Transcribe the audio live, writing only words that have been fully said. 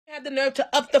Have the nerve to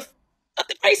up the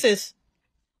prices.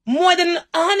 More than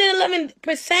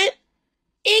 111%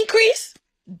 increase.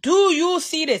 Do you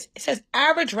see this? It says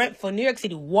average rent for New York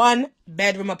City,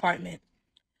 1-bedroom apartment.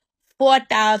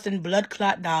 $4,000 blood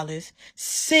clot dollars.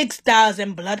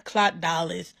 $6,000 blood clot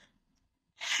dollars.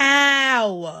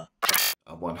 How?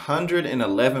 A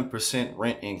 111%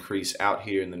 rent increase out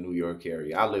here in the New York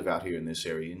area. I live out here in this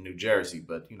area in New Jersey,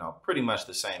 but pretty much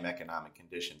the same economic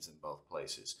conditions in both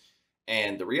places.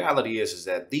 And the reality is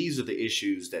that these are the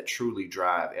issues that truly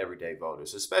drive everyday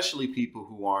voters, especially people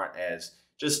who aren't as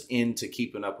just into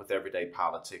keeping up with everyday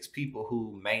politics, people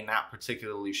who may not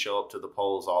particularly show up to the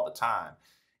polls all the time,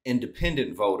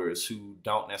 independent voters who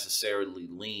don't necessarily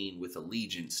lean with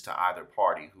allegiance to either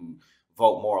party, who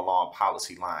vote more along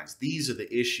policy lines. These are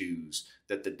the issues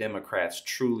that the Democrats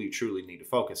truly, truly need to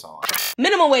focus on.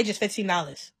 Minimum wage is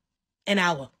 $15 an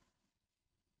hour.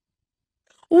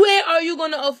 Where are you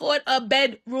going to afford a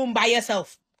bedroom by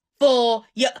yourself? For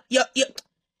you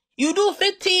do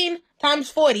 15 times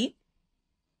 40.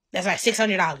 That's like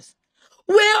 $600.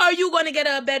 Where are you going to get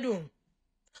a bedroom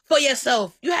for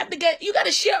yourself? You got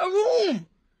to share a room.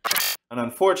 And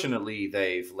unfortunately,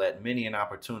 they've let many an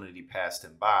opportunity pass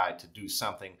them by to do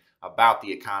something about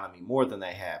the economy more than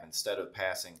they have, instead of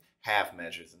passing half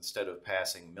measures, instead of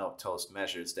passing milquetoast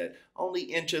measures that only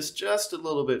inch us just a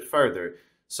little bit further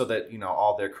so that,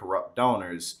 all their corrupt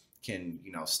donors can,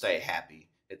 stay happy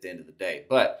at the end of the day.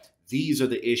 But these are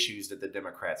the issues that the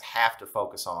Democrats have to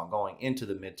focus on going into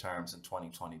the midterms in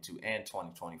 2022 and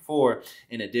 2024,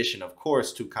 in addition, of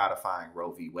course, to codifying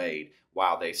Roe v. Wade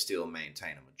while they still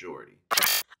maintain a majority.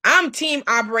 I'm team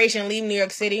Operation Leave New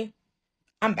York City.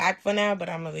 I'm back for now, but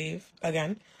I'm going to leave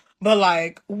again. But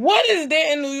what is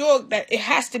there in New York that it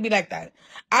has to be like that?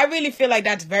 I really feel like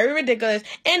that's very ridiculous.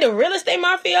 And the real estate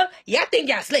mafia, y'all think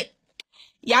y'all slick.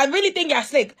 Y'all really think y'all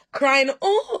slick, crying,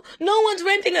 oh, no one's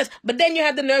renting us. But then you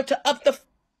have the nerve to up the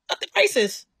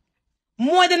prices.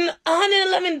 More than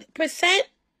 111%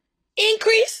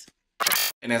 increase.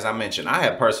 And as I mentioned, I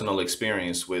have personal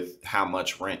experience with how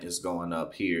much rent is going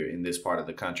up here in this part of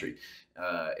the country.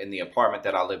 In the apartment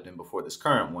that I lived in before this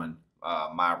current one,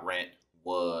 my rent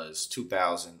was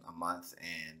 $2,000 a month.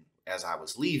 And as I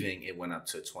was leaving, it went up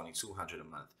to $2,200 a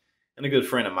month. And a good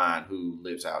friend of mine who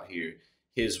lives out here,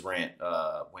 his rent,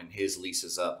 when his lease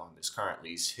is up on this current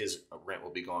lease, his rent will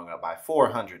be going up by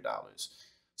 $400.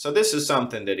 So this is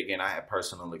something that, again, I have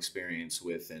personal experience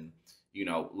with. And,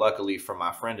 luckily for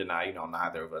my friend and I,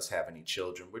 neither of us have any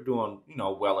children. We're doing,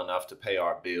 well enough to pay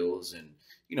our bills and,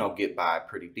 get by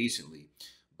pretty decently.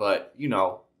 But,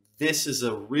 this is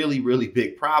a really, really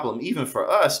big problem, even for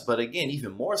us. But again,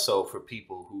 even more so for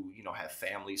people who, have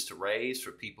families to raise,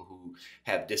 for people who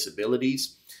have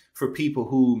disabilities, for people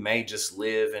who may just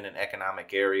live in an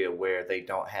economic area where they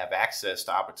don't have access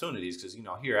to opportunities. Because,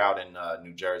 here out in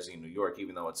New Jersey and New York,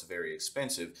 even though it's very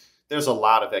expensive, there's a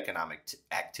lot of economic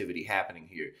activity happening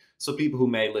here. So people who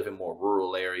may live in more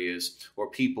rural areas, or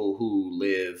people who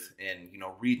live in,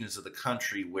 regions of the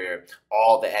country where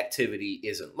all the activity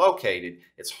isn't located,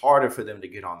 it's harder for them to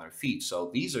get on their feet.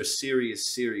 So these are serious,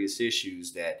 serious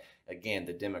issues that, again,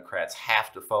 the Democrats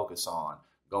have to focus on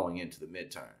going into the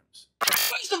midterms.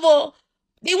 First of all,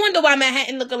 they wonder why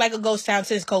Manhattan looking like a ghost town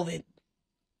since COVID.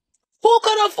 Who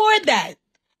could afford that? And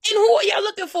who are y'all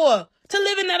looking for to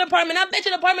live in that apartment? I bet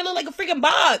you the apartment look like a freaking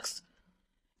box.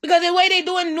 Because the way they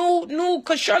doing new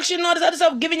construction and all this other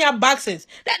stuff, giving y'all boxes.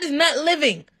 That is not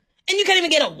living. And you can't even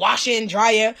get a washer and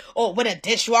dryer or with a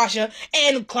dishwasher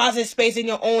and closet space in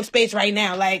your own space right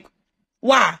now.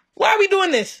 Why? Why are we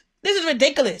doing this? This is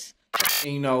ridiculous.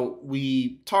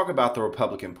 We talk about the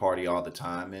Republican Party all the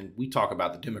time, and we talk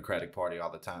about the Democratic Party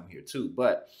all the time here too.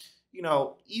 But,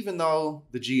 even though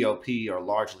the GOP are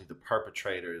largely the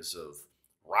perpetrators of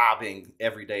robbing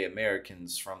everyday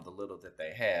Americans from the little that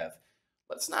they have,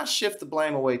 let's not shift the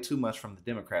blame away too much from the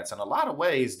Democrats. In a lot of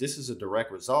ways, this is a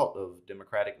direct result of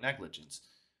Democratic negligence,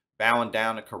 bowing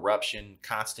down to corruption,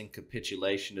 constant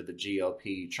capitulation to the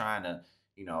GOP, trying to,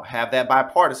 have that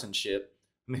bipartisanship.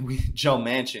 I mean, Joe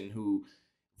Manchin, who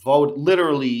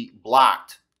literally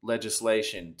blocked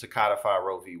legislation to codify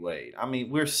Roe v. Wade. I mean,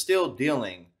 we're still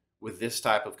dealing with this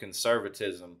type of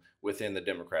conservatism within the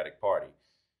Democratic Party.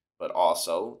 But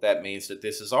also, that means that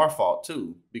this is our fault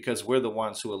too, because we're the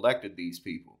ones who elected these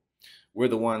people. We're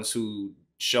the ones who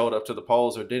showed up to the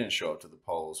polls or didn't show up to the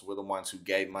polls. We're the ones who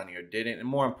gave money or didn't. And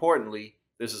more importantly,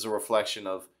 this is a reflection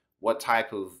of what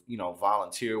type of,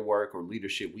 volunteer work or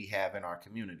leadership we have in our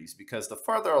communities. Because the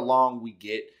further along we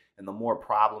get and the more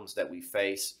problems that we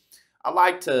face, I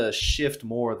like to shift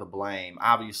more of the blame,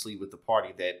 obviously, with the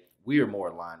party that we are more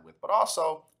aligned with, but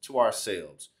also to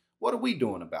ourselves. what are we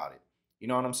doing about it? You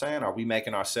know what I'm saying? Are we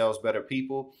making ourselves better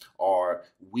people? Are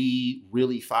we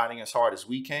really fighting as hard as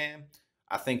we can?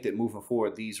 I think that moving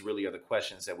forward, these really are the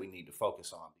questions that we need to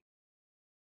focus on.